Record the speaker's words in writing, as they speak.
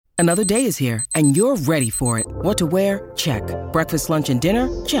Another day is here, and you're ready for it. What to wear? Check. Breakfast, lunch, and dinner?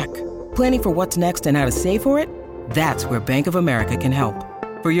 Check. Planning for what's next and how to save for it? That's where Bank of America can help.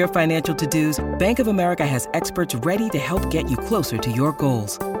 For your financial to-dos, Bank of America has experts ready to help get you closer to your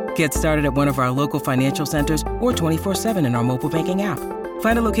goals. Get started at one of our local financial centers or 24/7 in our mobile banking app.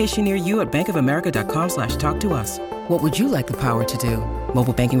 Find a location near you at bankofamerica.com/talktous. What would you like the power to do?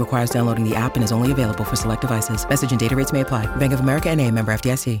 Mobile banking requires downloading the app and is only available for select devices. Message and data rates may apply. Bank of America N.A., member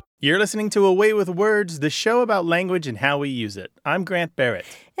FDIC. You're listening to A Way with Words, the show about language and how we use it. I'm Grant Barrett.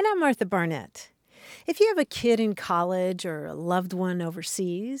 And I'm Martha Barnett. If you have a kid in college or a loved one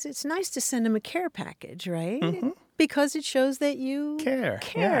overseas, it's nice to send them a care package, right? Mm-hmm. Because it shows that you care.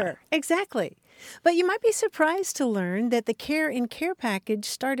 Yeah. Exactly. But you might be surprised to learn that the Care in Care package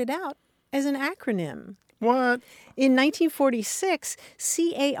started out as an acronym. What? In 1946,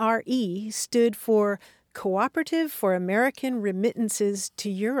 CARE stood for Cooperative for American Remittances to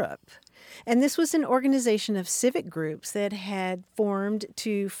Europe. And this was an organization of civic groups that had formed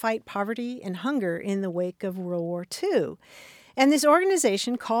to fight poverty and hunger in the wake of World War II. And this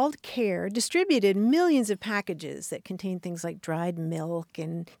organization called CARE distributed millions of packages that contained things like dried milk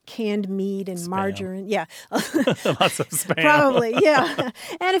and canned meat and margarine. Yeah. Lots of spam. Probably, yeah.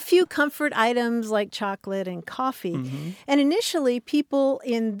 And a few comfort items like chocolate and coffee. Mm-hmm. And initially, people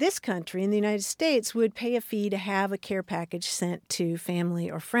in this country, in the United States, would pay a fee to have a care package sent to family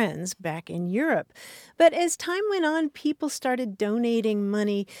or friends back in Europe. But as time went on, people started donating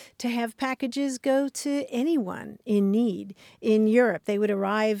money to have packages go to anyone in need. In Europe, they would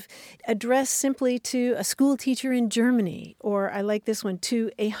arrive addressed simply to a school teacher in Germany, or I like this one, to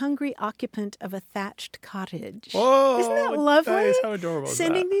a hungry occupant of a thatched cottage. Whoa, isn't that lovely? That is, how adorable is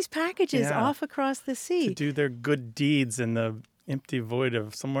Sending that? These packages off across the sea. To do their good deeds in the empty void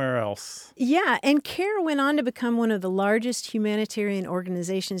of somewhere else. Yeah, and CARE went on to become one of the largest humanitarian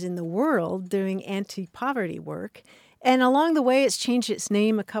organizations in the world doing anti-poverty work. And along the way, it's changed its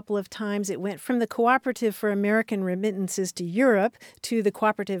name a couple of times. It went from the Cooperative for American Remittances to Europe to the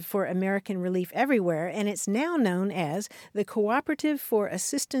Cooperative for American Relief Everywhere, and it's now known as the Cooperative for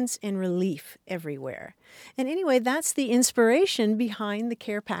Assistance and Relief Everywhere. And anyway, that's the inspiration behind the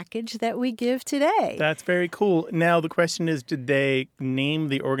care package that we give today. That's very cool. Now, the question is, did they name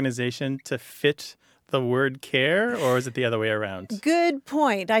the organization to fit the word care, or is it the other way around? Good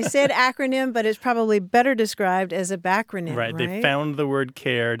point. I said acronym, but it's probably better described as a backronym, right? They found the word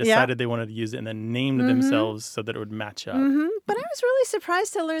care, decided they wanted to use it, and then named themselves so that it would match up. Mm-hmm. But I was really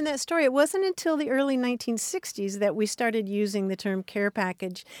surprised to learn that story. It wasn't until the early 1960s that we started using the term care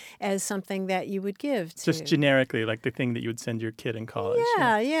package as something that you would give to. Just generically, like the thing that you would send your kid in college.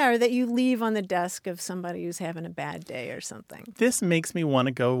 Yeah, or that you leave on the desk of somebody who's having a bad day or something. This makes me want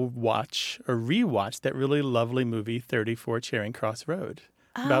to go watch or rewatch that really lovely movie, 34 Charing Cross Road,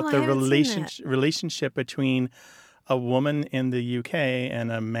 about the relationship between a woman in the UK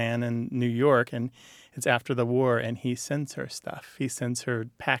and a man in New York. And it's after the war, and he sends her stuff. He sends her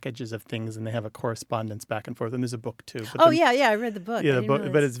packages of things, and they have a correspondence back and forth. And there's a book, too. But I read the book. Yeah, the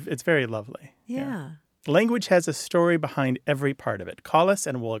book, but it's very lovely. Yeah. Language has a story behind every part of it. Call us,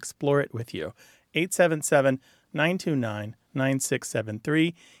 and we'll explore it with you.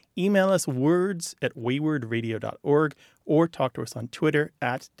 877-929-9673. Email us words@waywordradio.org or talk to us on Twitter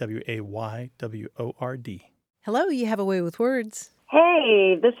 @WAYWORD. Hello, you have a way with words.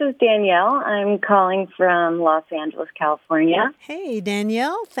 Hey, this is Danielle. I'm calling from Los Angeles, California. Hey,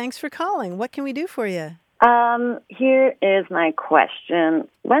 Danielle. Thanks for calling. What can we do for you? Here is my question.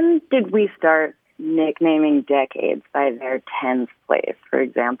 When did we start nicknaming decades by their tens place? For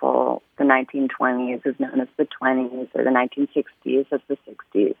example, the 1920s is known as the 20s, or the 1960s as the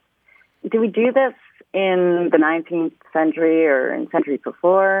 60s. Did we do this in the 19th century or in centuries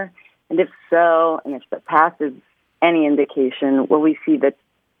before? And if so, and if the past is any indication, will we see the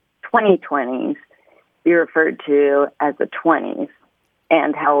 2020s be referred to as the 20s?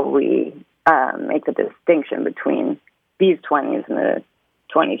 And how will we make the distinction between these 20s and the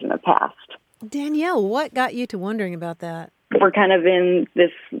 20s in the past? Danielle, what got you to wondering about that? We're kind of in this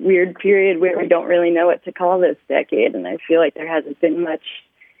weird period where we don't really know what to call this decade, and I feel like there hasn't been much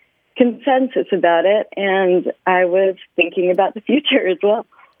consensus about it, and I was thinking about the future as well.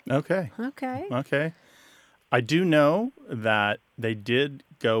 Okay. I do know that they did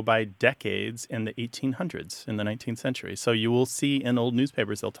go by decades in the 1800s, in the 19th century. So you will see in old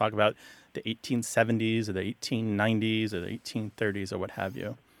newspapers, they'll talk about the 1870s or the 1890s or the 1830s or what have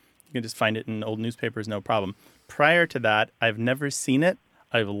you. You can just find it in old newspapers, no problem. Prior to that, I've never seen it.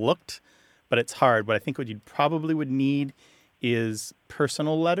 I've looked, but it's hard. What I think what you probably would need is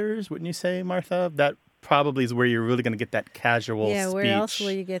personal letters, wouldn't you say, Martha? That probably is where you're really going to get that casual speech. Yeah, where else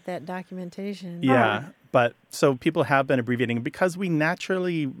will you get that documentation? Yeah, but so people have been abbreviating because we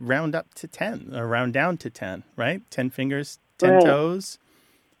naturally round up to 10 or round down to 10, right? 10 fingers, 10 toes.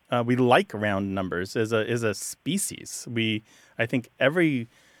 We like round numbers as a species. I think every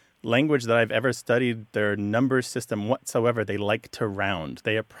language that I've ever studied, their number system whatsoever, they like to round.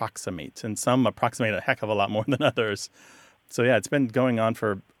 They approximate, and some approximate a heck of a lot more than others. So yeah, it's been going on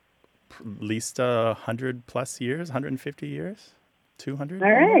for at least 100 plus years, 150 years, 200. All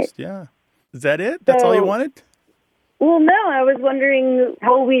almost. right. Yeah. Is that it? That's all you wanted? Well, no, I was wondering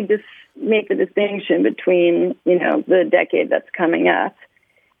how we just make the distinction between, the decade that's coming up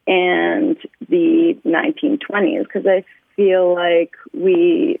and the 1920s, because I feel like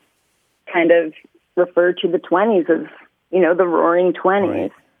we kind of refer to the 20s as, the roaring 20s.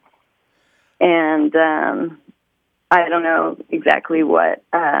 Right. And I don't know exactly what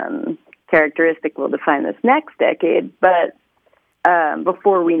characteristic will define this next decade, but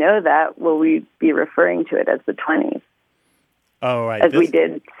before we know that, will we be referring to it as the 20s? Oh, right. As we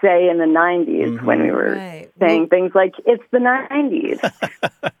did say in the 90s when we were saying things like, it's the 90s.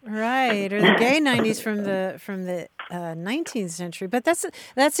 Right, or the gay 90s from the 19th century. But that's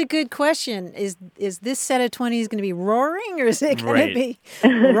a good question. Is this set of 20s going to be roaring, or is it going to be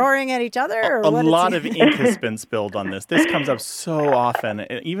roaring at each other? Or a lot of ink has been spilled on this. This comes up so often,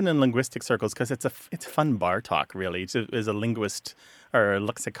 even in linguistic circles, because it's fun bar talk, really. As a linguist or a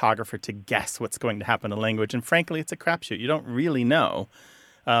lexicographer to guess what's going to happen in a language. And frankly, it's a crapshoot. You don't really know.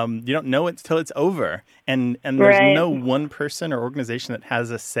 You don't know it till it's over. And there's no one person or organization that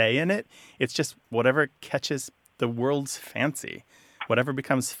has a say in it. It's just whatever catches the world's fancy. Whatever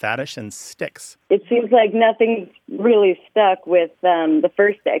becomes faddish and sticks. It seems like nothing's really stuck with the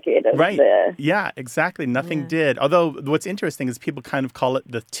first decade of the... Yeah, exactly. Nothing did. Although what's interesting is people kind of call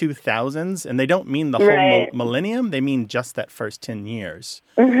it the 2000s, and they don't mean the whole millennium. They mean just that first 10 years.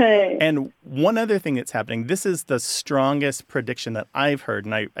 Right. And one other thing that's happening, this is the strongest prediction that I've heard,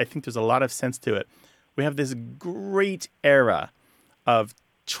 and I think there's a lot of sense to it. We have this great era of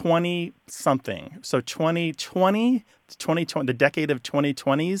 20-something. So 2020, the decade of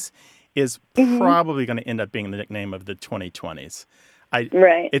 2020s is probably going to end up being the nickname of the 2020s.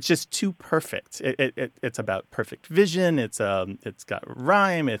 It's just too perfect. It's about perfect vision. It's got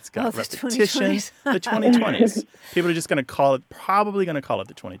rhyme. It's got repetition. The 2020s. People are just going to call it the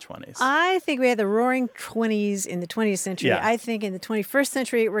 2020s. I think we had the roaring 20s in the 20th century. Yeah. I think in the 21st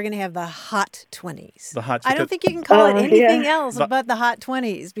century, we're going to have the hot 20s. I don't think you can call it anything else but the hot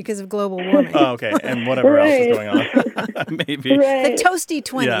 20s because of global warming. Oh, okay. And whatever else is going on. Maybe. The toasty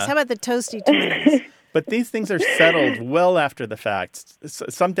 20s. Yeah. How about the toasty 20s? But these things are settled well after the fact.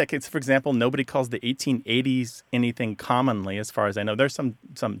 Some decades, for example, nobody calls the 1880s anything commonly, as far as I know. There's some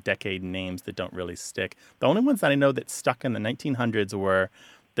decade names that don't really stick. The only ones that I know that stuck in the 1900s were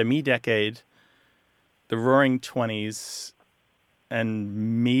the Me Decade, the Roaring 20s,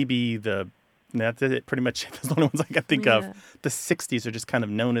 and maybe that's it. Pretty much those are the only ones I can think of. The 60s are just kind of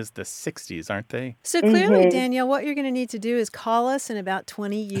known as the 60s, aren't they? So clearly, Danielle, what you're going to need to do is call us in about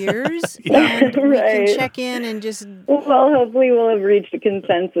 20 years, and we can check in and just... Well, hopefully we'll have reached a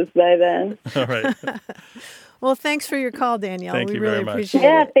consensus by then. All right. Well, thanks for your call, Danielle. Thank you really very much. appreciate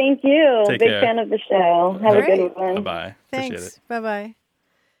it. it. Thank you. Take Big care. fan of the show. Have a good one. Bye-bye. Thanks. Appreciate it. Bye-bye.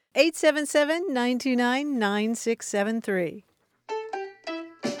 877-929-9673.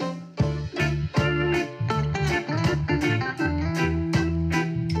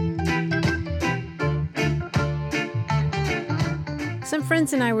 Some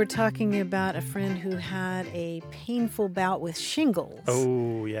friends and I were talking about a friend who had a painful bout with shingles.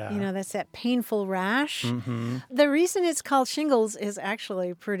 Oh, yeah. That's that painful rash. Mm-hmm. The reason it's called shingles is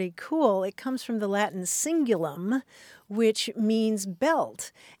actually pretty cool. It comes from the Latin cingulum, which means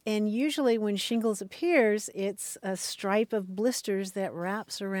belt. And usually when shingles appears, it's a stripe of blisters that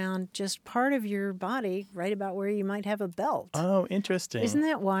wraps around just part of your body, right about where you might have a belt. Oh, interesting. Isn't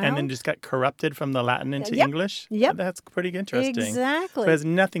that wild? And then just got corrupted from the Latin into English? Yep. That's pretty interesting. Exactly. So it has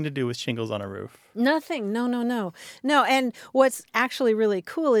nothing to do with shingles on a roof. Nothing. No. No, and what's actually really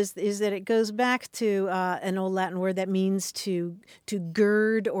cool is that it goes back to an old Latin word that means to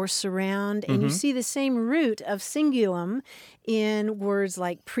gird or surround. And you see the same root of cingulum in words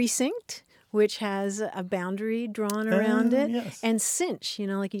like precinct, which has a boundary drawn around it, and cinch,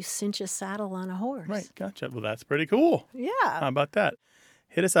 like you cinch a saddle on a horse. Right, gotcha. Well, that's pretty cool. Yeah. How about that?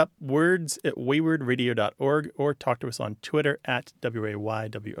 Hit us up, words@waywardradio.org, or talk to us on Twitter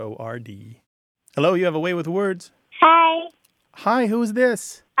 @WAYWORD. Hello, you have a way with words. Hi. Hi, who is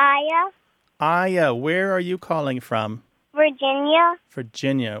this? Aya. Aya, where are you calling from? Virginia.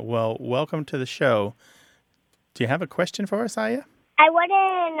 Virginia. Well, welcome to the show. Do you have a question for us, Aya? I wanted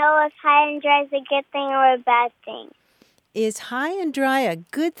to know if high and dry is a good thing or a bad thing. Is high and dry a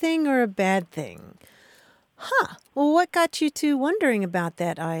good thing or a bad thing? Well, what got you to wondering about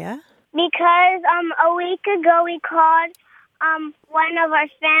that, Aya? Because a week ago we called one of our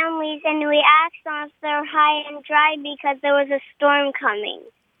families and we asked them if they're high and dry because there was a storm coming.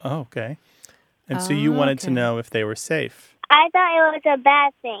 Oh, okay. And so you wanted to know if they were safe. I thought it was a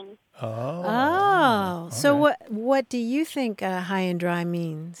bad thing. Oh. So what do you think high and dry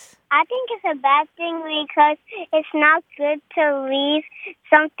means? I think it's a bad thing because it's not good to leave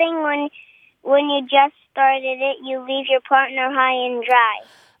something when you just started it. You leave your partner high and dry.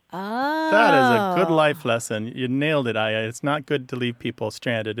 Oh. That is a good life lesson. You nailed it, Aya. It's not good to leave people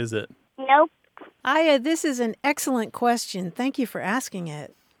stranded, is it? Nope. Aya, this is an excellent question. Thank you for asking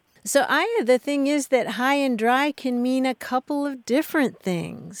it. So, Aya, the thing is that high and dry can mean a couple of different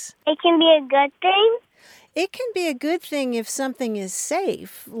things. It can be a good thing? It can be a good thing if something is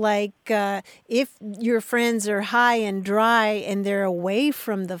safe, like if your friends are high and dry and they're away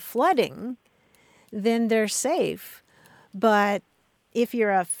from the flooding, then they're safe. But if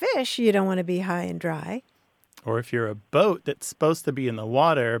you're a fish, you don't want to be high and dry. Or if you're a boat that's supposed to be in the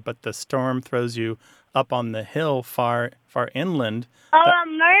water, but the storm throws you up on the hill far inland. Or a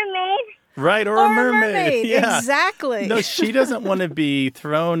mermaid. Right, or a mermaid. Yeah. Exactly. No, she doesn't want to be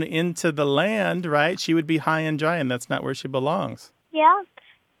thrown into the land, right? She would be high and dry, and that's not where she belongs. Yep.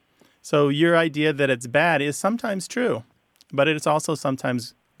 So your idea that it's bad is sometimes true, but it's also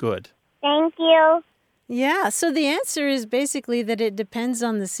sometimes good. Thank you. Yeah, so the answer is basically that it depends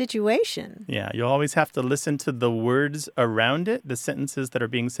on the situation. Yeah, you'll always have to listen to the words around it, the sentences that are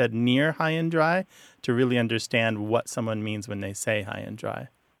being said near high and dry, to really understand what someone means when they say high and dry.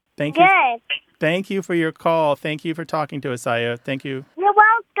 Thank you. Good. Thank you for your call. Thank you for talking to us, Aya. Thank you. You're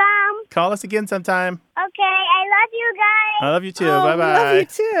welcome. Call us again sometime. Okay, I love you guys. I love you too. Oh, Bye-bye. love you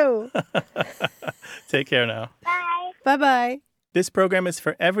too. Take care now. Bye. Bye-bye. This program is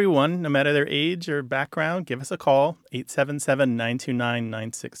for everyone, no matter their age or background. Give us a call,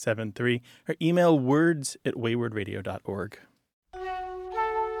 877-929-9673, or email words@waywardradio.org.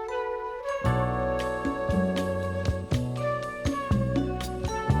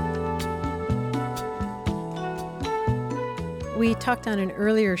 We talked on an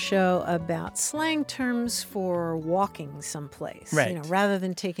earlier show about slang terms for walking someplace, Right. Rather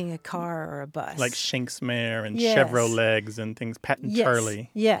than taking a car or a bus. Like Shanksmare and Yes. Chevrolegs and things, Pat and Charlie.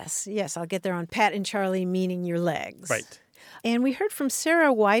 Yes. I'll get there on Pat and Charlie, meaning your legs. Right. And we heard from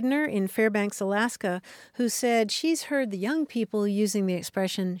Sarah Widener in Fairbanks, Alaska, who said she's heard the young people using the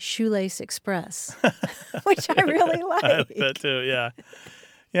expression shoelace express, which I really like. I like that too, yeah.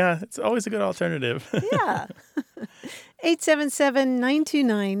 Yeah, it's always a good alternative. Yeah.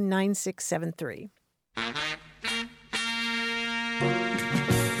 877-929-9673.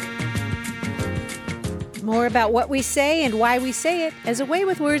 More about what we say and why we say it as A Way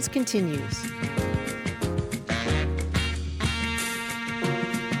with Words continues.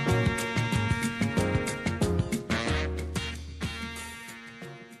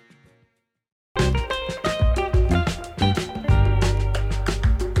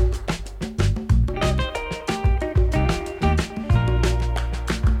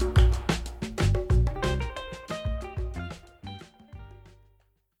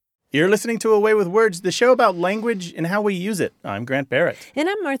 You're listening to A Way with Words, the show about language and how we use it. I'm Grant Barrett. And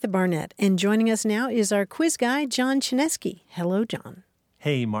I'm Martha Barnett. And joining us now is our quiz guy, John Chinesky. Hello, John.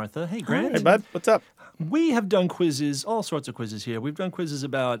 Hey, Martha. Hey, Grant. Hey, bud. What's up? We have done quizzes, all sorts of quizzes here. We've done quizzes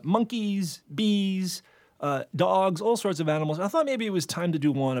about monkeys, bees, dogs, all sorts of animals. I thought maybe it was time to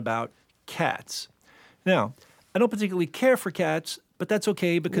do one about cats. Now, I don't particularly care for cats, but that's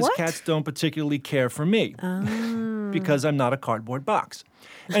okay because What? cats don't particularly care for me because I'm not a cardboard box.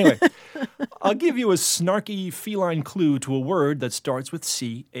 Anyway, I'll give you a snarky feline clue to a word that starts with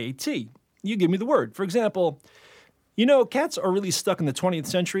C-A-T. You give me the word. For example, cats are really stuck in the 20th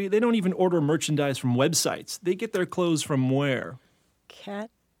century. They don't even order merchandise from websites. They get their clothes from where?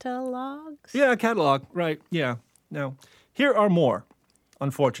 Catalogs? Yeah, catalog. Right, yeah. Now, here are more,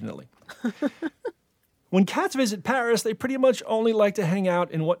 unfortunately. When cats visit Paris, they pretty much only like to hang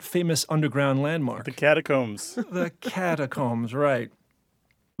out in what famous underground landmark? The catacombs. The catacombs, right.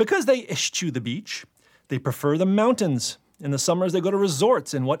 Because they eschew the beach, they prefer the mountains. In the summers, they go to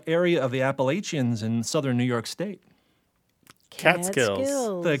resorts in what area of the Appalachians in southern New York State?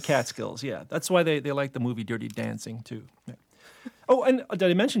 Catskills. The Catskills, yeah. That's why they like the movie Dirty Dancing, too. Yeah. Oh, and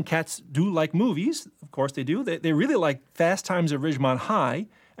did I mention cats do like movies? Of course they do. They really like Fast Times at Ridgemont High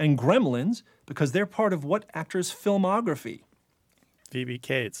and Gremlins because they're part of what actor's filmography? Phoebe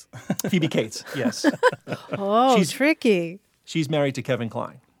Cates. Phoebe Cates, yes. Oh, She's- tricky. She's married to Kevin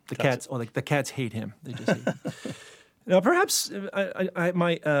Kline. The cats hate him. They just hate him. Now, perhaps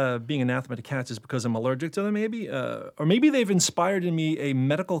my being anathema to cats is because I'm allergic to them, maybe. Or maybe they've inspired in me a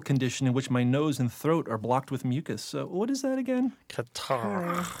medical condition in which my nose and throat are blocked with mucus. What is that again?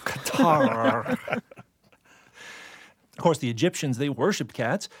 Qatar. Qatar. Of course, the Egyptians, they worshipped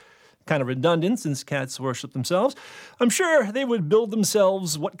cats. Kind of redundant since cats worship themselves. I'm sure they would build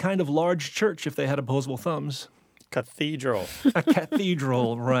themselves what kind of large church if they had opposable thumbs? Cathedral. A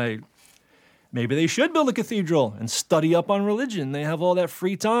cathedral, right. Maybe they should build a cathedral and study up on religion. They have all that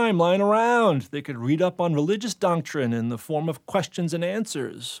free time lying around. They could read up on religious doctrine in the form of questions and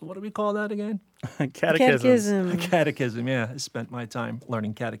answers. What do we call that again? Catechism. Catechism, yeah. I spent my time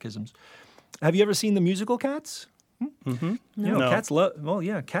learning catechisms. Have you ever seen the musical Cats? Mm-hmm. You know, No. cats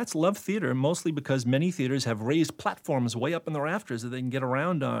love theater, mostly because many theaters have raised platforms way up in the rafters that they can get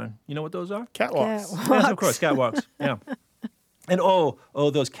around on. You know what those are? Catwalks. Yes, of course, catwalks. Yeah. And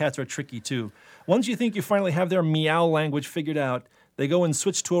those cats are tricky too. Once you think you finally have their meow language figured out, they go and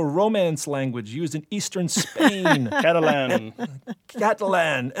switch to a Romance language used in eastern Spain. Catalan.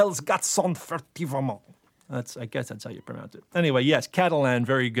 Catalan, els gats sont furtivament. I guess that's how you pronounce it. Anyway, yes, Catalan,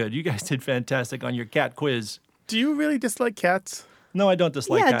 very good. You guys did fantastic on your cat quiz. Do you really dislike cats? No, I don't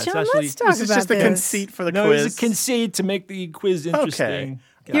dislike Yeah, cats. John, Actually, let's talk This is about just a this. conceit for the no, quiz. it's a conceit to make the quiz interesting.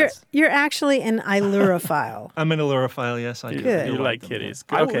 You're actually an Ilurophile. I'm an allurophile, yes, I do. Good. You I like them, kitties.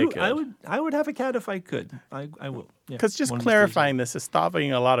 yeah. Okay, I would have a cat if I could. I will. Yeah, Because just one of these clarifying this is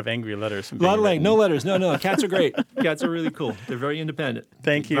stopping a lot of angry letters from days. A lot being of written. no letters. No. Cats are great. Cats are really cool. They're very independent.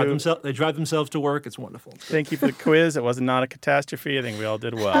 Thank They drive you. They drive themselves to work. It's wonderful. Thank you for the quiz. It was not a catastrophe. I think we all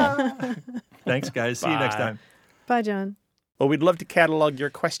did well. Thanks, guys. See you next Bye. time. Bye, John. Well, we'd love to catalog your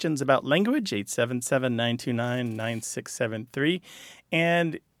questions about language, 877-929-9673.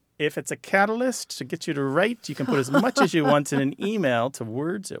 And if it's a catalyst to get you to write, you can put as much as you want in an email to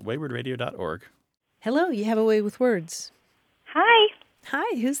words@waywardradio.org. Hello, you have a way with words. Hi,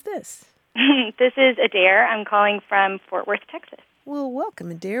 Hi, who's this? this is Adair. I'm calling from Fort Worth, Texas. Well, welcome,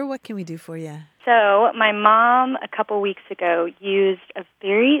 Adair. What can we do for you? So my mom, a couple weeks ago, used a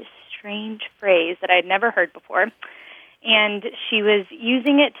very strange phrase that I'd never heard before. And she was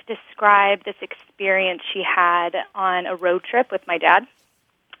using it to describe this experience she had on a road trip with my dad.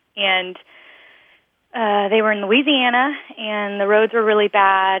 And they were in Louisiana, and the roads were really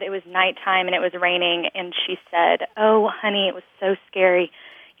bad. It was nighttime, and it was raining. And she said, "Oh, honey, it was so scary.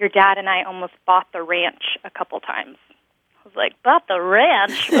 Your dad and I almost bought the ranch a couple times." I was like, "Bought the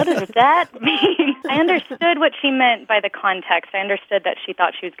ranch? What does that mean?" I understood what she meant by the context. I understood that she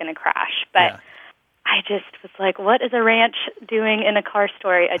thought she was going to crash. But Yeah. I just was like, what is a ranch doing in a car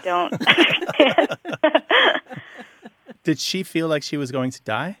story? I don't understand. Did she feel like she was going to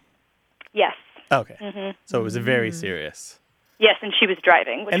die? Yes. Okay. Mm-hmm. So it was very serious. Yes, and she was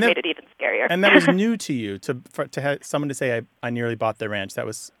driving, which And that- made it even scarier. And that was new to you, to have someone to say, I nearly bought the ranch. That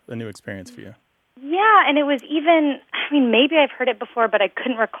was a new experience for you. Yeah, and it was even, maybe I've heard it before, but I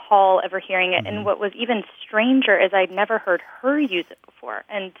couldn't recall ever hearing it. Mm-hmm. And what was even stranger is I'd never heard her use it before.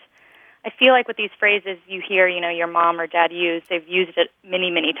 And I feel like with these phrases you hear, your mom or dad use, they've used it many,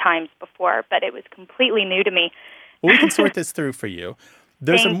 many times before, but it was completely new to me. Well, we can sort this through for you.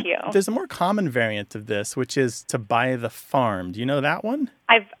 Thank you. There's a more common variant of this, which is to buy the farm. Do you know that one?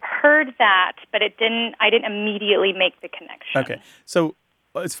 I've heard that, but I didn't immediately make the connection. Okay. So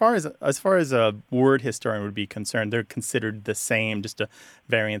as far as a word historian would be concerned, they're considered the same, just a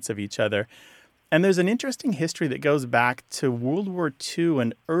variants of each other. And there's an interesting history that goes back to World War II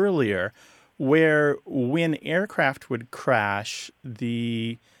and earlier, where when aircraft would crash,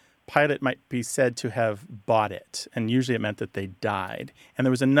 the pilot might be said to have bought it, and usually it meant that they died. And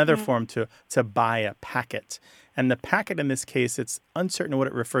there was another form to buy a packet. And the packet in this case, it's uncertain what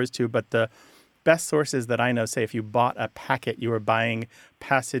it refers to, but the best sources that I know say if you bought a packet, you were buying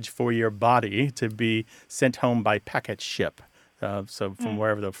passage for your body to be sent home by packet ship, so from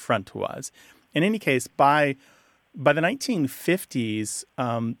wherever the front was. In any case, by the 1950s,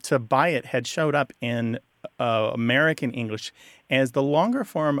 to buy it had showed up in American English as the longer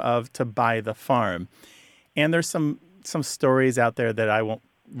form of to buy the farm. And there's some stories out there that I won't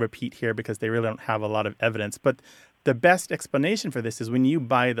repeat here because they really don't have a lot of evidence. But the best explanation for this is when you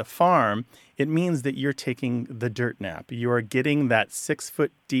buy the farm, it means that you're taking the dirt nap. You are getting that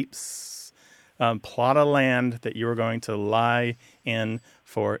 6-foot deep plot of land that you are going to lie in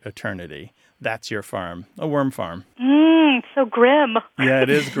for eternity. That's your farm, a worm farm. So grim. Yeah, it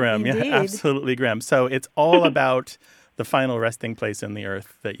is grim. Yeah, Indeed. absolutely grim. So it's all about the final resting place in the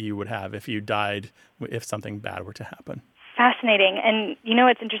earth that you would have if you died, if something bad were to happen. fascinating. And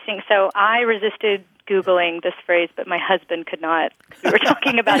it's interesting. So I resisted Googling this phrase, but my husband could not because we were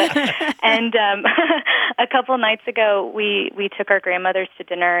talking about it. And a couple nights ago, we took our grandmothers to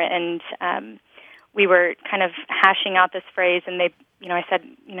dinner, and we were kind of hashing out this phrase. And I said,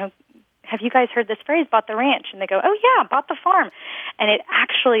 have you guys heard this phrase, bought the ranch? And they go, oh, yeah, bought the farm. And it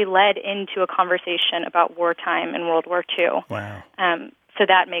actually led into a conversation about wartime and World War II. Wow. So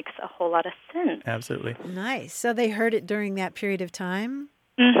that makes a whole lot of sense. Absolutely. Nice. So they heard it during that period of time?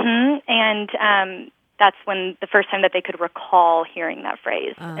 Mm-hmm. And that's when the first time that they could recall hearing that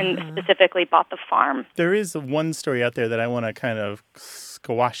phrase, and specifically bought the farm. There is one story out there that I want to kind of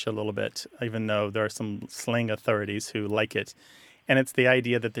squash a little bit, even though there are some slang authorities who like it. And it's the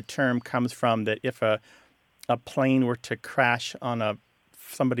idea that the term comes from that if a plane were to crash on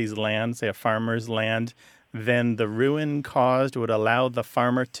somebody's land, say a farmer's land, then the ruin caused would allow the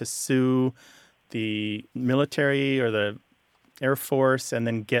farmer to sue the military or the Air Force and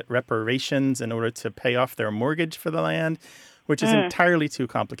then get reparations in order to pay off their mortgage for the land, which is entirely too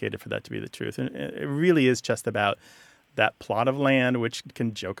complicated for that to be the truth. And it really is just about that plot of land, which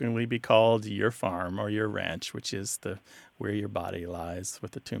can jokingly be called your farm or your ranch, which is where your body lies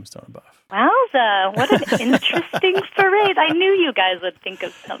with the tombstone above. Wowza, what an interesting phrase. I knew you guys would think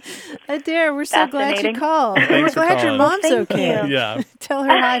of something. Adair, we're so glad you called. Thanks We're glad your mom's Thank okay. you. Yeah. Tell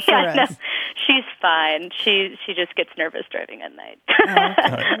her hi for us. No, she's fine. She just gets nervous driving at night.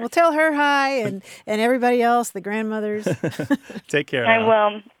 Okay. Well, tell her hi and everybody else, the grandmothers. Take care. I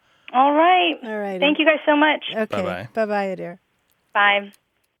will. All right. All right. Thank you guys so much. Okay. Bye-bye. Bye-bye, Adair. Bye.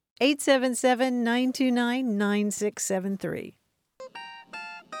 877-929-9673.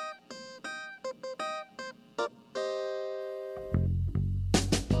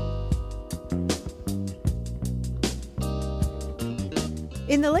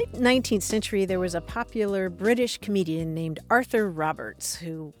 In the late 19th century, there was a popular British comedian named Arthur Roberts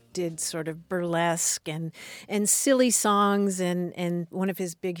who did sort of burlesque and silly songs, and one of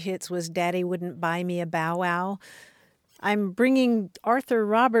his big hits was Daddy Wouldn't Buy Me a Bow Wow. I'm bringing Arthur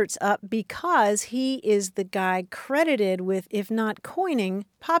Roberts up because he is the guy credited with, if not coining,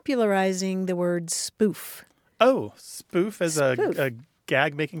 popularizing the word spoof. Oh, spoof as Spoof. a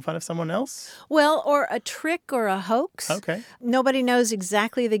gag making fun of someone else? Well, or a trick or a hoax. Okay. Nobody knows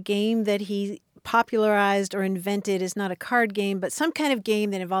exactly the game that he popularized or invented. Is not a card game, but some kind of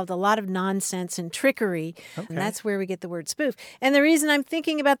game that involved a lot of nonsense and trickery. Okay. And that's where we get the word spoof. And the reason I'm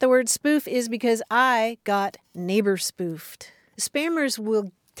thinking about the word spoof is because I got neighbor spoofed. Spammers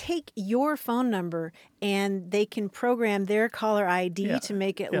will take your phone number and they can program their caller ID to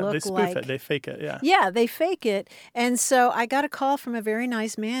make it look they spoof like it. They fake it, yeah. Yeah, they fake it. And so I got a call from a very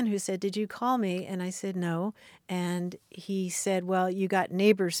nice man who said, "Did you call me?" And I said, "No." And he said, "Well, you got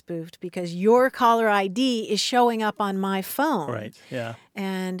neighbor spoofed because your caller ID is showing up on my phone." Right, yeah.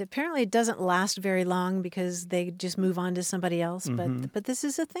 And apparently it doesn't last very long because they just move on to somebody else. Mm-hmm. But this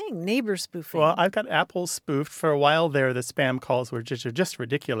is a thing, neighbor spoofing. Well, I've got Apple spoofed. For a while there, the spam calls were just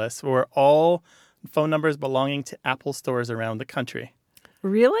ridiculous. Were all phone numbers belonging to Apple stores around the country.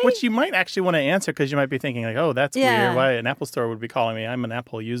 Really? Which you might actually want to answer because you might be thinking like, oh, that's Yeah. weird. Why an Apple store would be calling me? I'm an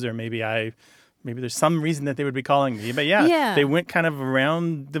Apple user. Maybe there's some reason that they would be calling me. But yeah, they went kind of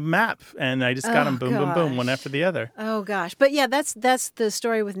around the map, and I just got them boom, boom, boom, one after the other. Oh, gosh. But yeah, that's the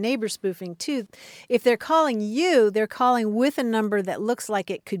story with neighbor spoofing, too. If they're calling you, they're calling with a number that looks like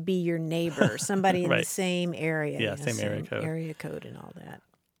it could be your neighbor, somebody in Right. the same area. Yeah, same area code. Area code and all that.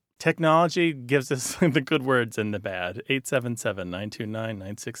 Technology gives us the good words and the bad.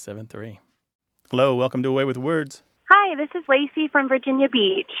 877-929-9673. Hello, welcome to Away with Words. Hi, this is Lacey from Virginia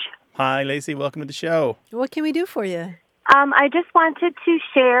Beach. Hi, Lacey. Welcome to the show. What can we do for you? I just wanted to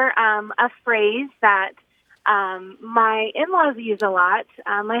share a phrase that my in-laws use a lot.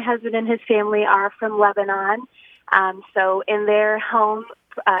 My husband and his family are from Lebanon. So in their home,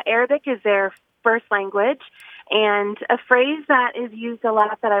 Arabic is their first language. And a phrase that is used a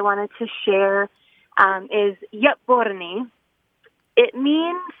lot that I wanted to share is yatborni. It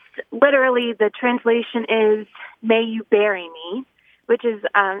means, literally, the translation is, may you bury me, which is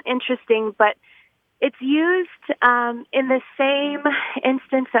interesting, but it's used in the same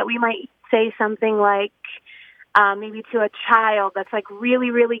instance that we might say something like, maybe to a child that's like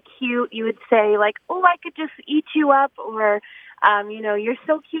really, really cute. You would say like, oh, I could just eat you up, or, you're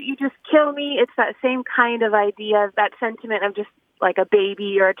so cute, you just kill me. It's that same kind of idea, that sentiment of just like a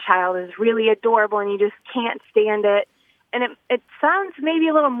baby or a child is really adorable and you just can't stand it. And it sounds maybe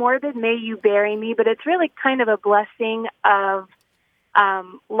a little morbid, may you bury me, but it's really kind of a blessing of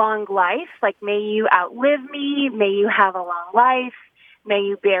long life. Like, may you outlive me, may you have a long life, may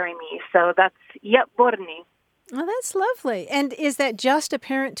you bury me. So that's yatborni. Oh, that's lovely. And is that just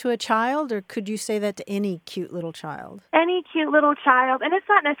apparent to a child, or could you say that to any cute little child? Any cute little child, and it's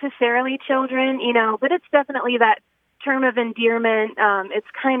not necessarily children, but it's definitely that term of endearment. It's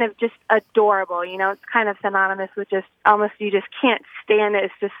kind of just adorable, it's kind of synonymous with just almost you just can't stand it.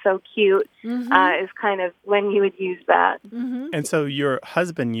 It's just so cute, is kind of when you would use that. And so your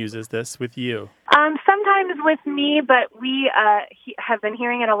husband uses this with you? Sometimes with me, but we have been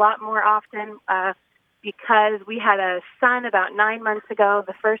hearing it a lot more often because we had a son about 9 months ago,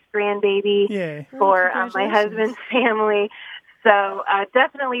 the first grandbaby for my husband's family. So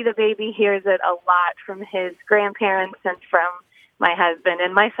definitely the baby hears it a lot from his grandparents and from my husband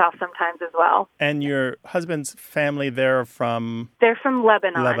and myself sometimes as well. And your husband's family, they're from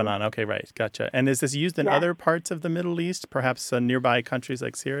Lebanon. Lebanon, okay, right. Gotcha. And is this used in other parts of the Middle East, perhaps nearby countries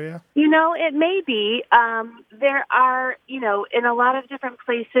like Syria? It may be. There are, in a lot of different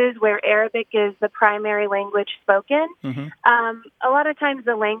places where Arabic is the primary language spoken, a lot of times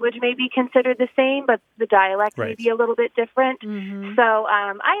the language may be considered the same, but the dialect may be a little bit different. So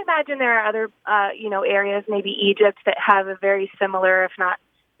I imagine there are other, areas, maybe Egypt, that have a very similar, if not,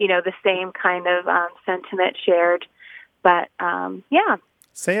 the same kind of sentiment shared. But,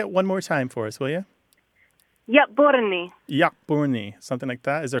 Say it one more time for us, will you? Yapburni. Yapburni, something like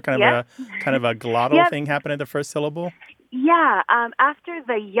that. Is there kind of a glottal thing happening at the first syllable? Yeah. After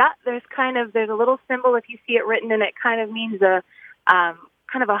the yut, there's a little symbol. If you see it written, and it kind of means a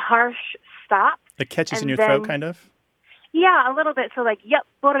kind of a harsh stop. It catches in your throat, kind of. Yeah, a little bit. So like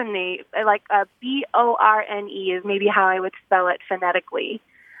Yapburni, like Borne is maybe how I would spell it phonetically.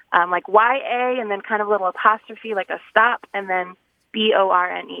 Like YA and then kind of a little apostrophe, like a stop, and then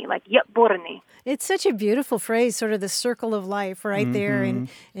Borne, like Yapburni. It's such a beautiful phrase, sort of the circle of life right there in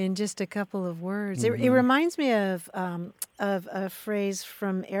just a couple of words. It reminds me of a phrase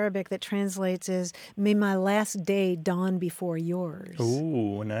from Arabic that translates as, may my last day dawn before yours.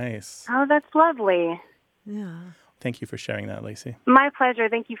 Ooh, nice. Oh, that's lovely. Yeah. Thank you for sharing that, Lacey. My pleasure.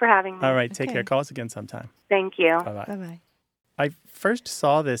 Thank you for having me. All right, take care. Call us again sometime. Thank you. Bye-bye. Bye-bye. I first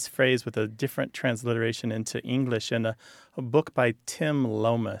saw this phrase with a different transliteration into English in a book by Tim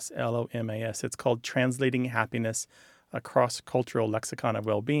Lomas, Lomas. It's called Translating Happiness, a Cross-Cultural Lexicon of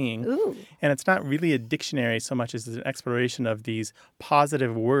Well-Being. Ooh. And it's not really a dictionary so much as an exploration of these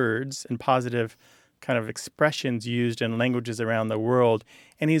positive words and positive kind of expressions used in languages around the world.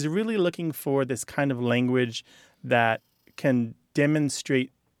 And he's really looking for this kind of language that can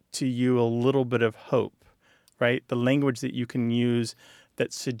demonstrate to you a little bit of hope, right? The language that you can use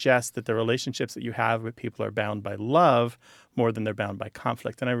that suggests that the relationships that you have with people are bound by love more than they're bound by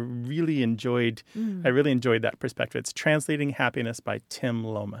conflict. And I really enjoyed that perspective. It's Translating Happiness by Tim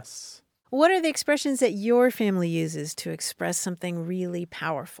Lomas. What are the expressions that your family uses to express something really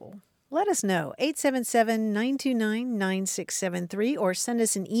powerful? Let us know, 877-929-9673, or send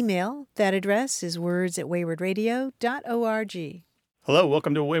us an email. That address is words@waywardradio.org. Hello,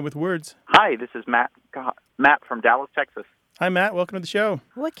 welcome to Away with Words. Hi, this is Matt from Dallas, Texas. Hi, Matt. Welcome to the show.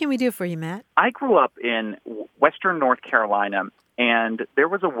 What can we do for you, Matt? I grew up in western North Carolina, and there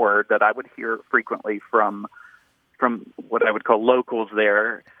was a word that I would hear frequently from what I would call locals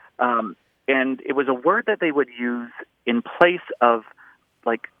there, and it was a word that they would use in place of,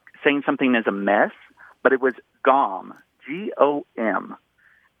 like, saying something is a mess, but it was GOM, G-O-M.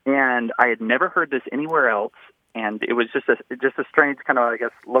 And I had never heard this anywhere else, and it was just a strange kind of, I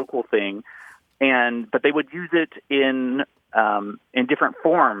guess, local thing. But they would use it in different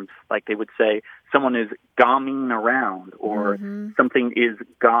forms. Like they would say someone is gomming around, or something is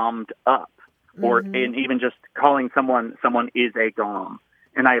gommed up, or and even just calling someone is a gom.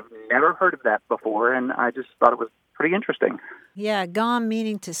 And I've never heard of that before, and I just thought it was pretty interesting. Yeah, gom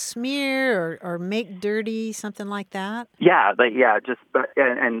meaning to smear or make dirty, something like that. Yeah,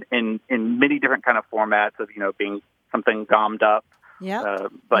 and in many different kind of formats of being something gommed up. Yeah,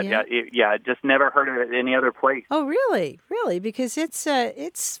 just never heard of it any other place. Oh, really? Really? Because it's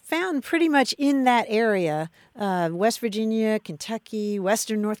found pretty much in that area, West Virginia, Kentucky,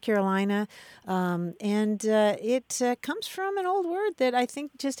 Western North Carolina, and it comes from an old word that I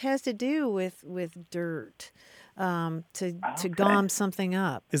think just has to do with dirt. To gom something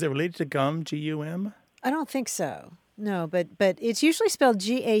up. Is it related to gum, G-U-M? I don't think so. No, but it's usually spelled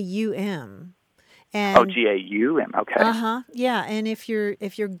G-A-U-M. And, G-A-U-M. Okay. Yeah, and if you're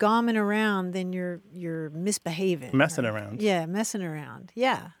gomming around, then you're misbehaving. Messing around. Yeah, messing around.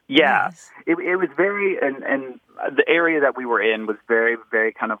 Yeah. Yeah. Yes. It was very, and the area that we were in was very,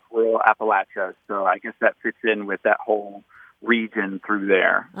 very kind of rural Appalachia. So I guess that fits in with that whole region through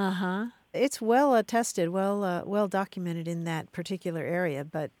there. It's well attested, well documented in that particular area,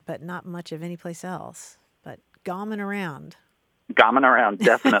 but not much of any place else. But gomming around. Gomming around,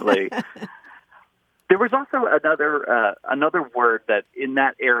 definitely. There was also another word that in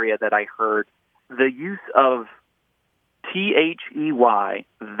that area that I heard, the use of they,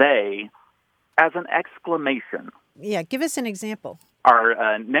 they, as an exclamation. Yeah, give us an example.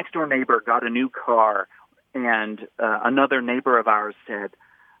 Our next-door neighbor got a new car, and another neighbor of ours said,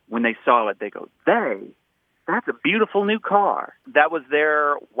 when they saw it, they go, that's a beautiful new car. That was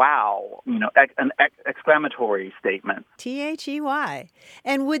their wow, an exclamatory statement. They.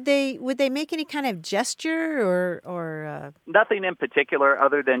 And would they make any kind of gesture or Nothing in particular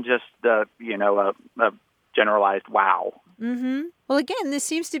other than just, a generalized wow. Mm-hmm. Well, again, this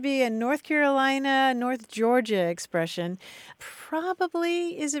seems to be a North Carolina, North Georgia expression.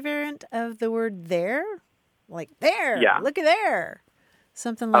 Probably is a variant of the word there. Like, there, yeah. Look at there.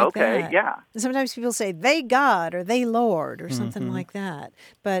 Something like that. Okay, yeah. Sometimes people say, they God, or they Lord, or something like that.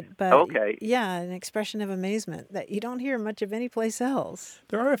 But okay. Yeah, an expression of amazement that you don't hear much of any place else.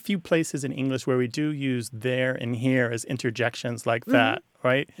 There are a few places in English where we do use there and here as interjections like that,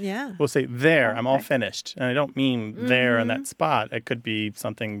 right? Yeah. We'll say, there, I'm all finished. And I don't mean there in that spot. It could be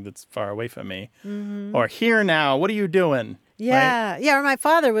something that's far away from me. Or here now, what are you doing? Yeah. Right? Yeah, or my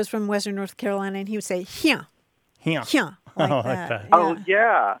father was from Western North Carolina, and he would say, here. Here. Here. Like like that. that. Yeah. Oh,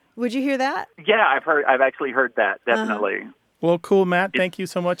 yeah. Would you hear that? Yeah, I've actually heard that, definitely. Well, cool, Matt. Thank you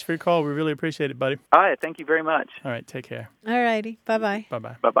so much for your call. We really appreciate it, buddy. All right, thank you very much. All right, take care. All righty. Bye-bye.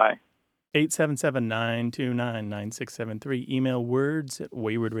 Bye-bye. Bye-bye. 877-929-9673. Email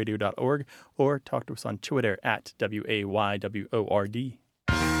words@waywardradio.org or talk to us on Twitter @WAYWORD.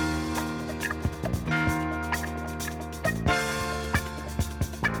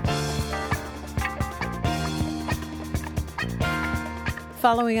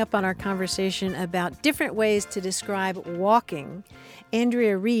 Following up on our conversation about different ways to describe walking,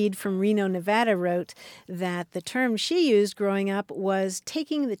 Andrea Reed from Reno, Nevada wrote that the term she used growing up was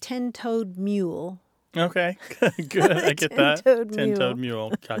taking the 10-toed mule. Okay, good. I get that. 10-toed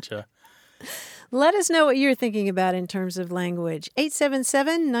mule. Gotcha. Let us know what you're thinking about in terms of language.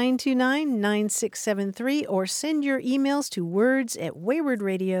 877-929-9673 or send your emails to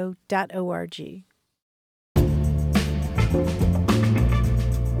words@waywardradio.org.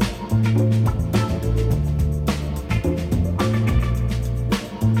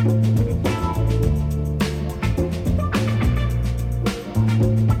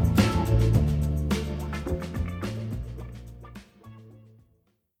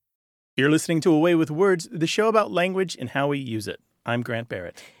 You're listening to Away with Words, the show about language and how we use it. I'm Grant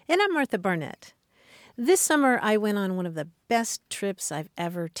Barrett. And I'm Martha Barnett. This summer, I went on one of the best trips I've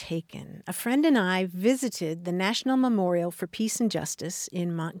ever taken. A friend and I visited the National Memorial for Peace and Justice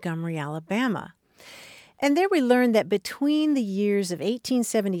in Montgomery, Alabama. And there we learned that between the years of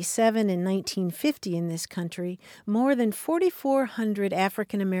 1877 and 1950 in this country, more than 4,400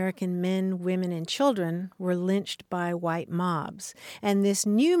 African-American men, women, and children were lynched by white mobs. And this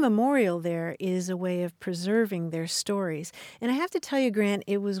new memorial there is a way of preserving their stories. And I have to tell you, Grant,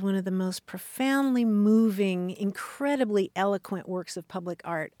 it was one of the most profoundly moving, incredibly eloquent works of public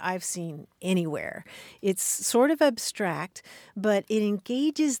art I've seen anywhere. It's sort of abstract, but it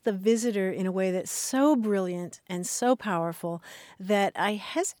engages the visitor in a way that's so brilliant and so powerful that I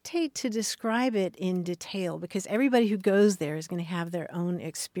hesitate to describe it in detail because everybody who goes there is going to have their own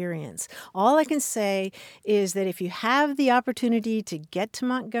experience. All I can say is that if you have the opportunity to get to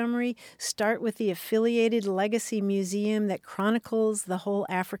Montgomery, start with the affiliated Legacy Museum that chronicles the whole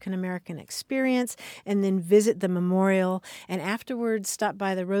African American experience, and then visit the memorial, and afterwards stop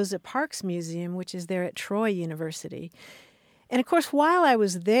by the Rosa Parks Museum, which is there at Troy University. And of course, while I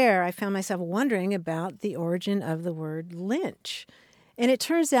was there, I found myself wondering about the origin of the word lynch. And it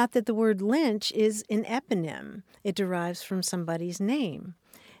turns out that the word lynch is an eponym. It derives from somebody's name.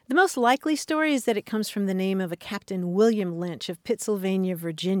 The most likely story is that it comes from the name of a Captain William Lynch of Pittsylvania,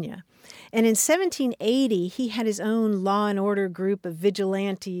 Virginia. And in 1780, he had his own law and order group of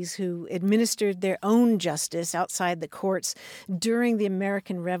vigilantes who administered their own justice outside the courts during the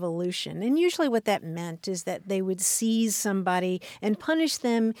American Revolution. And usually what that meant is that they would seize somebody and punish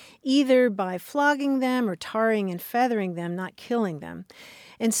them either by flogging them or tarring and feathering them, not killing them.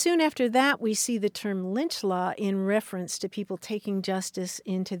 And soon after that, we see the term lynch law in reference to people taking justice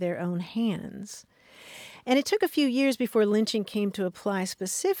into their own hands. And it took a few years before lynching came to apply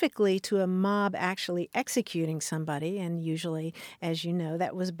specifically to a mob actually executing somebody. And usually, as you know,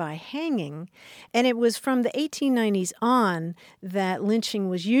 that was by hanging. And it was from the 1890s on that lynching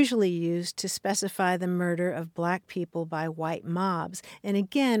was usually used to specify the murder of black people by white mobs. And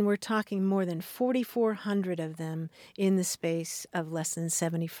again, we're talking more than 4,400 of them in the space of less than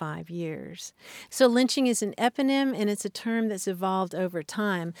 75 years. So lynching is an eponym, and it's a term that's evolved over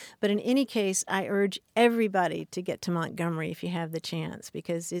time. But in any case, I urge everybody to get to Montgomery if you have the chance,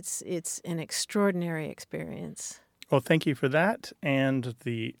 because it's an extraordinary experience. Well, thank you for that and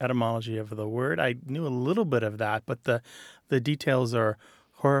the etymology of the word. I knew a little bit of that, but the details are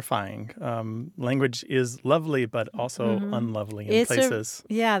horrifying. Language is lovely, but also unlovely in places.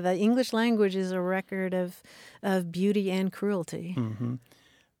 The English language is a record of beauty and cruelty. Mm-hmm.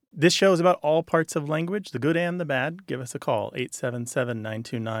 This show is about all parts of language, the good and the bad. Give us a call,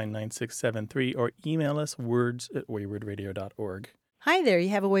 877-929-9673, or email us words@waywardradio.org. Hi there, you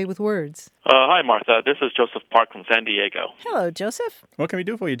have a way with words. Hi, Martha. This is Joseph Park from San Diego. Hello, Joseph. What can we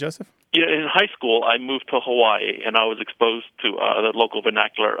do for you, Joseph? Yeah, in high school, I moved to Hawaii, and I was exposed to the local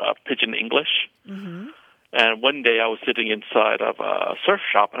vernacular Pidgin English. Mm-hmm. And one day I was sitting inside of a surf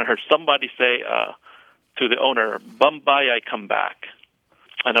shop, and I heard somebody say to the owner, "Bumbai, I come back."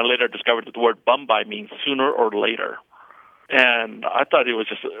 And I later discovered that the word Bumbai means sooner or later. And I thought it was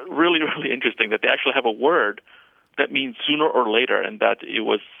just really, really interesting that they actually have a word that means sooner or later, and that's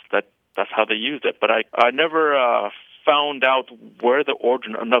how they used it. But I never found out where the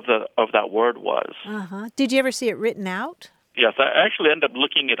origin of that word was. Uh-huh. Did you ever see it written out? Yes, I actually ended up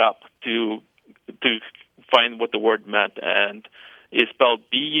looking it up to find what the word meant, and it's spelled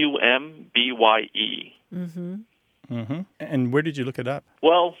Bumbaye. Mm-hmm. Mm-hmm. And where did you look it up?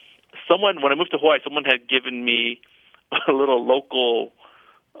 Well, when I moved to Hawaii, someone had given me a little local,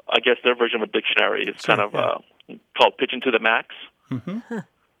 I guess their version of a dictionary. It's called Pigeon to the Max. Mm-hmm.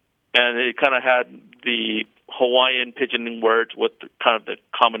 And it kind of had the Hawaiian pidgin words with kind of the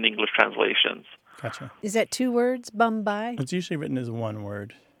common English translations. Gotcha. Is that two words, Bumbai? It's usually written as one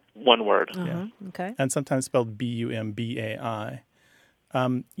word. One word. Uh-huh. Yeah. Okay. And sometimes spelled Bumbai.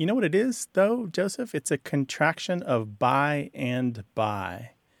 You know what it is, though, Joseph? It's a contraction of by and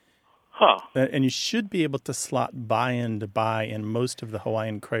by. Huh. And you should be able to slot by and by in most of the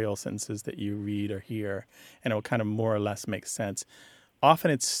Hawaiian Creole sentences that you read or hear, and it will kind of more or less make sense.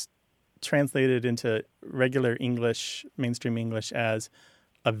 Often it's translated into regular English, mainstream English, as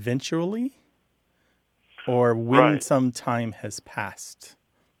eventually or when some time has passed.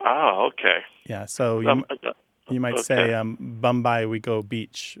 Oh, okay. Yeah, so you might say, Bumbai, we go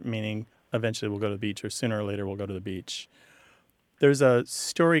beach, meaning eventually we'll go to the beach, or sooner or later we'll go to the beach. There's a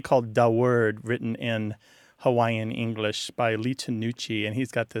story called Da Word written in Hawaiian English by Lee Tanucci, and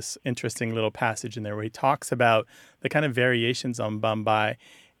he's got this interesting little passage in there where he talks about the kind of variations on Bumbai.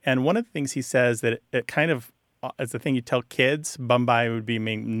 And one of the things he says that it kind of is the thing you tell kids, Bumbai would be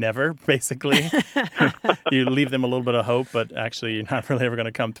mean never, basically. You leave them a little bit of hope, but actually you're not really ever going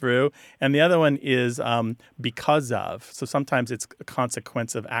to come through. And the other one is because of. So sometimes it's a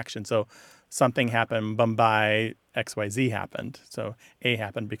consequence of action. So something happened, Bumbai XYZ happened. So A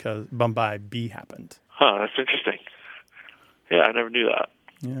happened because Bumbai B happened. Huh, that's interesting. Yeah, I never knew that.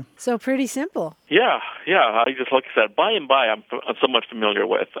 Yeah. So pretty simple. Yeah. I just, like I said, by and by I'm somewhat familiar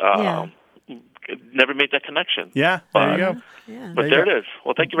with. Never made that connection. Yeah, there you go. Yeah. But there it is.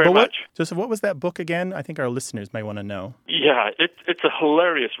 Well, thank you very much. Joseph, what was that book again? I think our listeners may want to know. Yeah, it's a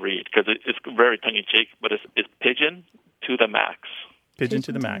hilarious read because it's very tongue-in-cheek, but it's Pigeon to the Max. Pigeon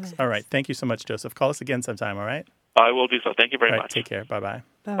to the Max. All right. Thank you so much, Joseph. Call us again sometime, all right? I will do so. Thank you very much. Take care. Bye-bye.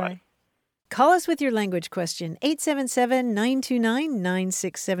 Bye-bye. Call us with your language question,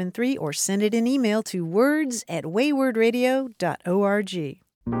 877-929-9673, or send it an email to words@waywardradio.org.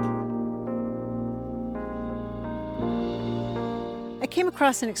 I came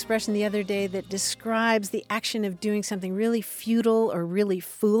across an expression the other day that describes the action of doing something really futile or really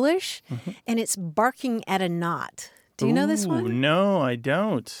foolish, and it's barking at a knot. Do you know this one? No, I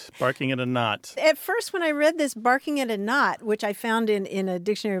don't. Barking at a knot. At first, when I read this, barking at a knot, which I found in a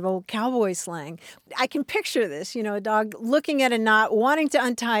dictionary of old cowboy slang, I can picture this, a dog looking at a knot, wanting to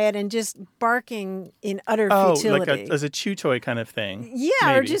untie it, and just barking in utter futility. Like as a chew toy kind of thing. Yeah,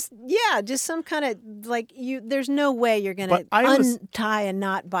 maybe. Or just some kind of, there's no way you're going to untie a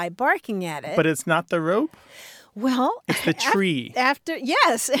knot by barking at it. But it's not the rope? Well, it's the tree. After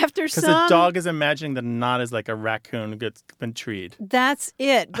some... Because the dog is imagining the knot is like a raccoon that's been treed. That's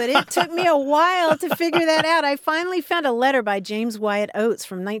it. But it took me a while to figure that out. I finally found a letter by James Wyatt Oates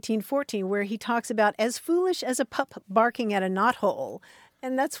from 1914 where he talks about as foolish as a pup barking at a knothole.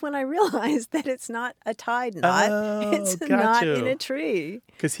 And that's when I realized that it's not a tide knot. It's a knot in a tree.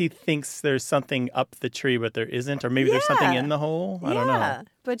 Because he thinks there's something up the tree, but there isn't. Or maybe there's something in the hole. I don't know. Yeah,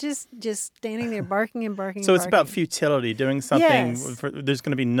 but just standing there barking and barking So and it's about futility, doing something. Yes. There's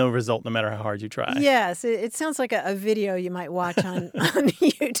going to be no result no matter how hard you try. Yes, it sounds like a video you might watch on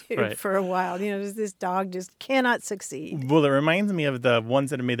YouTube Right. for a while. This dog just cannot succeed. Well, it reminds me of the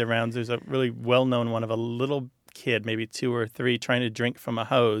ones that have made the rounds. There's a really well-known one of a little kid, maybe 2 or 3, trying to drink from a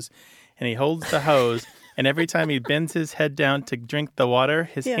hose. And he holds the hose, and every time he bends his head down to drink the water,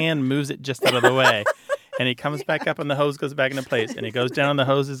 his hand moves it just out of the way. And he comes back up, and the hose goes back into place. And he goes down, the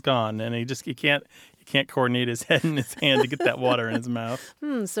hose is gone. And he can't coordinate his head and his hand to get that water in his mouth.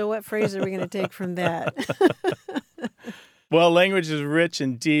 So what phrase are we going to take from that? Well, language is rich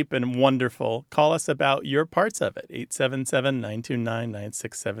and deep and wonderful. Call us about your parts of it.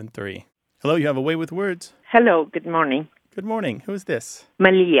 877-929-9673. Hello, you have a way with words. Hello, good morning. Good morning. Who is this?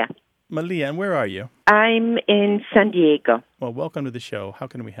 Malia. Malia, and where are you? I'm in San Diego. Well, welcome to the show. How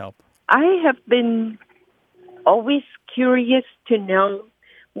can we help? I have been always curious to know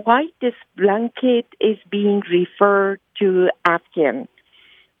why this blanket is being referred to Afghan.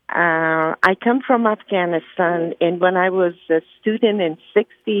 I come from Afghanistan, and when I was a student in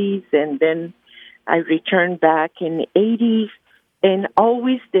 60s, and then I returned back in 80s, and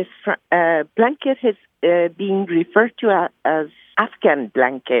always this blanket has been referred to as Afghan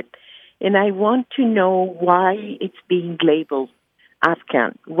blanket. And I want to know why it's being labeled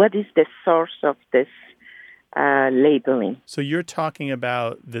Afghan. What is the source of this labeling? So you're talking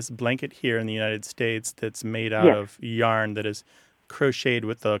about this blanket here in the United States that's made out of yarn that is crocheted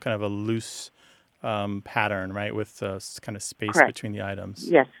with a kind of a loose pattern, right? With kind of space between the items.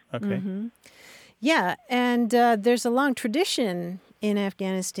 Yes. Okay. Mm-hmm. Yeah, and there's a long tradition in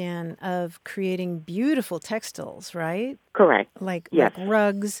Afghanistan of creating beautiful textiles, right? Correct. Like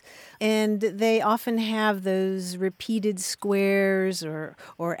rugs. And they often have those repeated squares or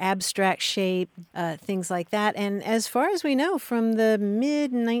abstract shape, things like that. And as far as we know, from the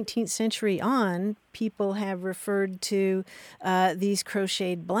mid-19th century on, people have referred to these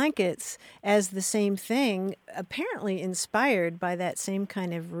crocheted blankets as the same thing, apparently inspired by that same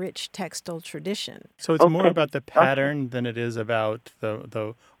kind of rich textile tradition. So it's more about the pattern than it is about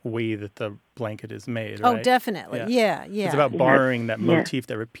the way that the blanket is made, right? Oh, definitely. Yeah. It's about borrowing that motif,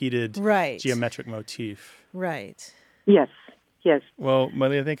 that repeated geometric motif. Right. Yes. Well,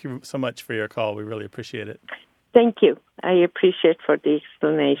 Malia, thank you so much for your call. We really appreciate it. Thank you. I appreciate for the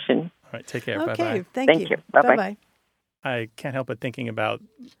explanation. All right, take care. Okay, Bye-bye. thank you. Bye-bye. I can't help but thinking about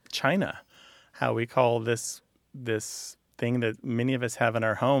China, how we call this thing that many of us have in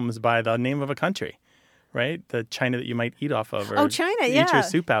our homes by the name of a country. Right? The China that you might eat off of or China, eat your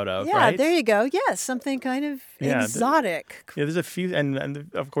soup out of, right? Yeah, there you go. Yes, something kind of exotic. There's a few, and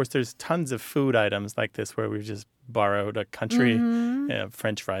of course there's tons of food items like this where we've just borrowed a country.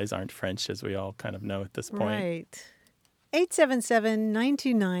 French fries aren't French, as we all kind of know at this point. Right.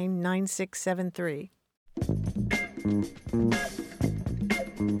 877-929-9673.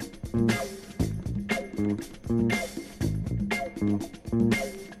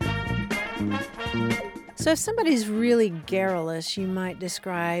 So if somebody's really garrulous, you might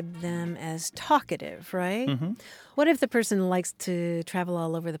describe them as talkative, right? Mm-hmm. What if the person likes to travel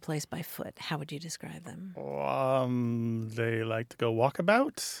all over the place by foot? How would you describe them? They like to go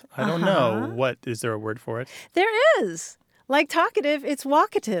walkabout. I don't know. What is there a word for it? There is. Like talkative, it's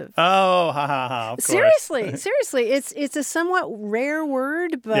walkative. Oh, of course. Seriously. It's a somewhat rare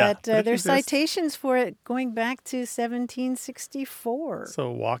word, but there's citations for it going back to 1764.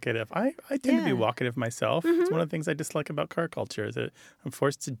 So walkative. I tend to be walkative myself. Mm-hmm. It's one of the things I dislike about car culture is that I'm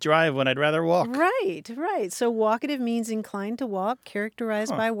forced to drive when I'd rather walk. Right. So walkative means inclined to walk,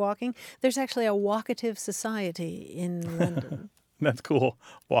 characterized by walking. There's actually a walkative society in London. That's cool.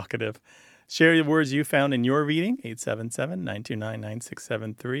 Walkative. Share the words you found in your reading,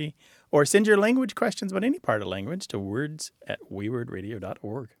 877-929-9673, or send your language questions about any part of language to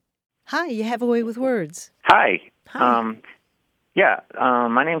words@waywardradio.org. Hi, you have a way with words. Hi. My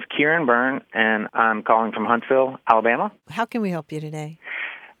name's Kieran Byrne, and I'm calling from Huntsville, Alabama. How can we help you today?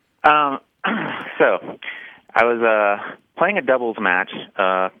 So, I was playing a doubles match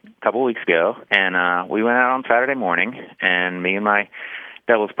a couple weeks ago, and we went out on Saturday morning, and me and my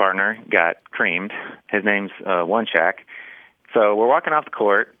doubles partner got creamed. His name's One Shack. So we're walking off the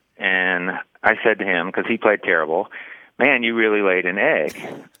court, and I said to him, because he played terrible, "Man, you really laid an egg."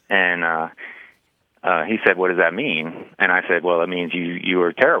 And he said, "What does that mean?" And I said, "Well, it means you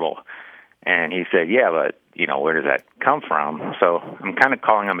were terrible." And he said, "Yeah, but, where does that come from?" So I'm kind of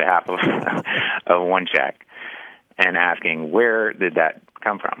calling on behalf of One Shack and asking, where did that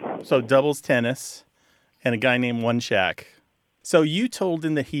come from. So doubles tennis and a guy named One Shack. So you told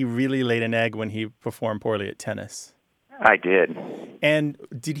him that he really laid an egg when he performed poorly at tennis. I did. And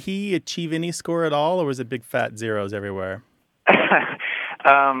did he achieve any score at all, or was it big fat zeros everywhere?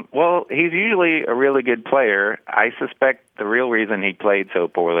 Well, he's usually a really good player. I suspect the real reason he played so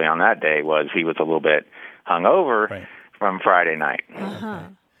poorly on that day was he was a little bit hungover from Friday night. Uh-huh. All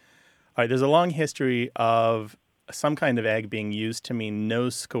right, there's a long history of some kind of egg being used to mean no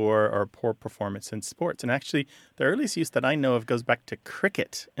score or poor performance in sports. And actually, the earliest use that I know of goes back to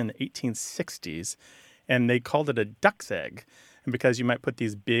cricket in the 1860s, and they called it a duck's egg. And because you might put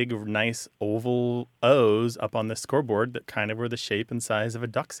these big, nice oval O's up on the scoreboard that kind of were the shape and size of a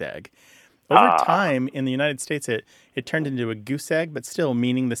duck's egg. Over time, in the United States, it turned into a goose egg, but still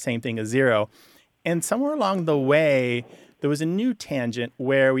meaning the same thing as zero. And somewhere along the way, there was a new tangent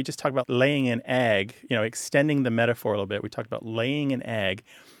where we just talked about laying an egg, extending the metaphor a little bit. We talked about laying an egg.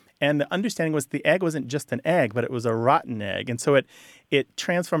 And the understanding was the egg wasn't just an egg, but it was a rotten egg. And so it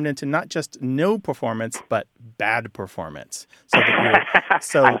transformed into not just no performance, but bad performance.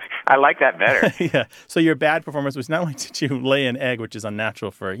 I like that better. Yeah. So your bad performance was not only did you lay an egg, which is unnatural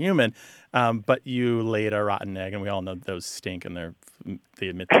for a human, but you laid a rotten egg. And we all know those stink and they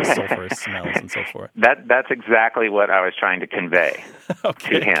emit the sulfurous smells and so forth. That's exactly what I was trying to convey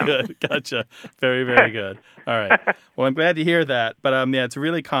to him. Good. Gotcha. Very, very good. All right. Well, I'm glad to hear that. But it's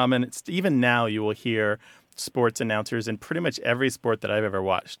really common. It's even now you will hear sports announcers in pretty much every sport that I've ever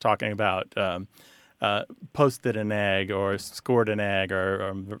watched talking about posted an egg or scored an egg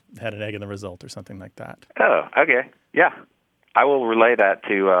or had an egg in the result or something like that. Oh, okay. Yeah. I will relay that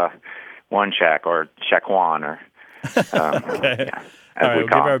to One Shack or Shaquan or okay. Yeah, all right, we'll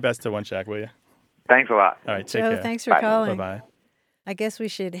give our best to One Shack, will you? Thanks a lot. All right, take Joe, care. thanks for calling. Bye-bye. I guess we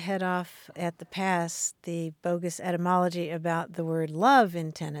should head off at the pass the bogus etymology about the word love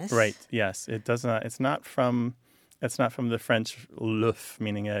in tennis. Right. Yes, it does not. It's not from the French "l'œuf,"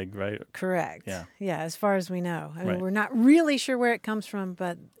 meaning egg, right? Correct. Yeah. Yeah. As far as we know, I mean, Right. we're not really sure where it comes from,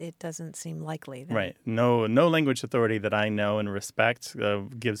 but it doesn't seem likely. Right. No language authority that I know and respect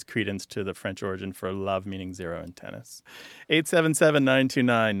gives credence to the French origin for love meaning zero in tennis.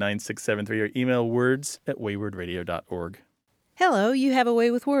 877-929-9673 or email words@waywardradio.org. Hello, you have a way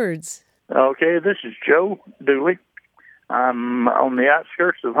with words. Okay, this is Joe Dooley. I'm on the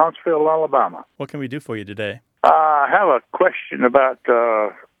outskirts of Huntsville, Alabama. What can we do for you today? I have a question about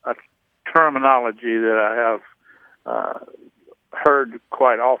a terminology that I have heard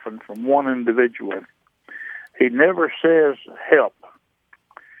quite often from one individual. He never says help.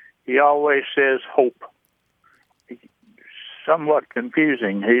 He always says hope. Somewhat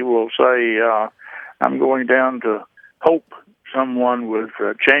confusing. He will say, I'm going down to hope someone with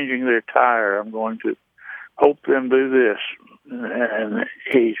changing their tire. I'm going to hope them do this. And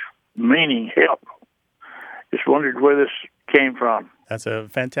he's meaning help. Just wondered where this came from. That's a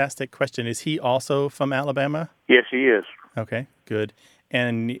fantastic question. Is he also from Alabama? Yes, he is. Okay, good.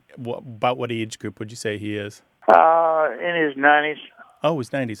 And about what age group would you say he is? In his 90s. Oh, his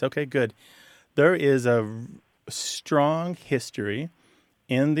 90s. Okay, good. There is a strong history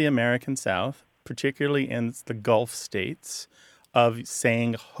in the American South, particularly in the Gulf states, of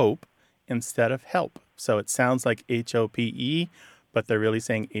saying hope instead of help. So it sounds like H-O-P-E, but they're really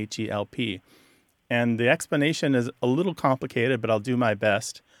saying H-E-L-P. And the explanation is a little complicated, but I'll do my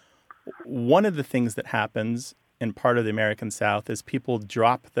best. One of the things that happens in part of the American South is people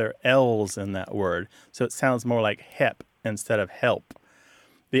drop their L's in that word. So it sounds more like hep instead of help.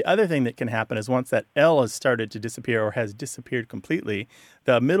 The other thing that can happen is once that L has started to disappear or has disappeared completely,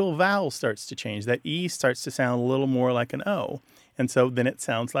 the middle vowel starts to change. That E starts to sound a little more like an O. And so then it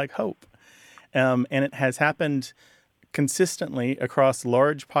sounds like hope. And it has happened consistently across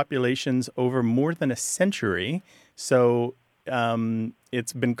large populations over more than a century. So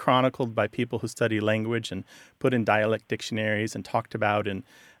it's been chronicled by people who study language and put in dialect dictionaries and talked about in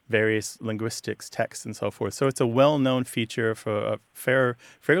various linguistics texts and so forth. So it's a well-known feature for a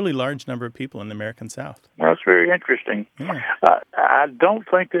fairly large number of people in the American South. Well, that's very interesting. Yeah. I don't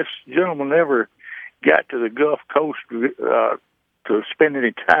think this gentleman ever got to the Gulf Coast to spend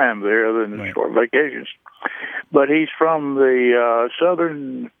any time there other than short vacations. But he's from the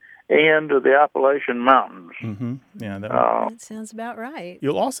southern end of the Appalachian Mountains. Mm-hmm. Yeah, that sounds about right.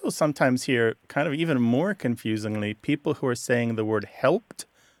 You'll also sometimes hear, kind of even more confusingly, people who are saying the word helped,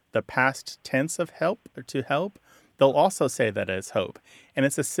 the past tense of help or to help, they'll also say that as hope. And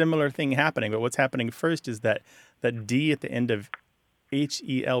it's a similar thing happening. But what's happening first is that D at the end of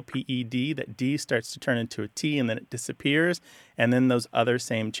H-E-L-P-E-D, that D starts to turn into a T and then it disappears. And then those other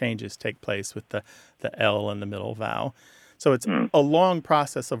same changes take place with the L in the middle vowel. So it's a long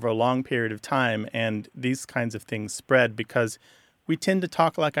process over a long period of time, and these kinds of things spread because we tend to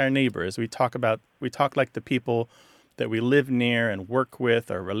talk like our neighbors. We talk like the people that we live near and work with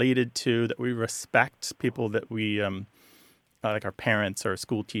or related to, that we respect, people that we like our parents or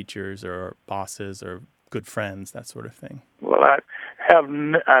school teachers or our bosses or good friends, that sort of thing. Well,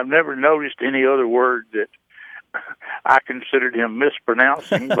 I've never noticed any other word that I considered him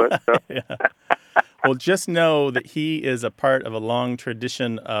mispronouncing, but yeah. Well, just know that he is a part of a long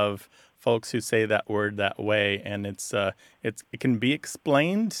tradition of folks who say that word that way, and it can be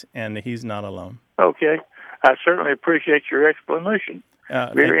explained, and he's not alone. Okay. I certainly appreciate your explanation.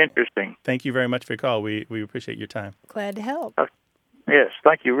 Very interesting. Thank you very much for your call. We appreciate your time. Glad to help. Yes,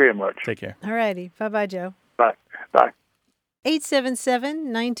 thank you very much. Take care. All righty. Bye-bye, Joe. Bye. Bye.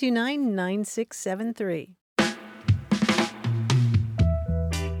 877-929-9673.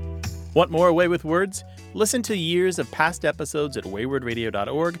 Want more Away with Words? Listen to years of past episodes at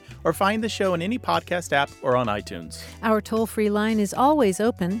waywardradio.org or find the show in any podcast app or on iTunes. Our toll-free line is always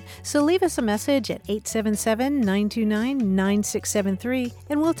open, so leave us a message at 877-929-9673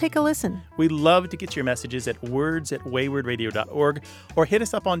 and we'll take a listen. We love to get your messages at words@waywardradio.org or hit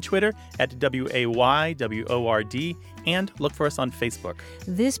us up on Twitter at WAYWORD and look for us on Facebook.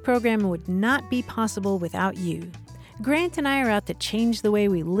 This program would not be possible without you. Grant and I are out to change the way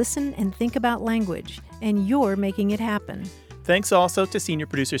we listen and think about language, and you're making it happen. Thanks also to senior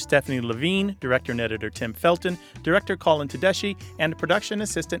producer Stephanie Levine, director and editor Tim Felton, director Colin Tedeschi, and production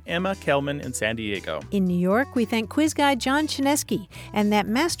assistant Emma Kelman in San Diego. In New York, we thank quiz guy John Chinesky and that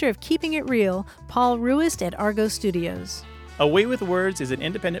master of keeping it real, Paul Ruist at Argo Studios. Away with Words is an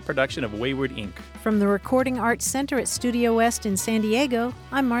independent production of Wayward Inc. From the Recording Arts Center at Studio West in San Diego,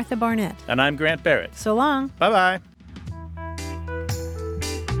 I'm Martha Barnett. And I'm Grant Barrett. So long. Bye-bye.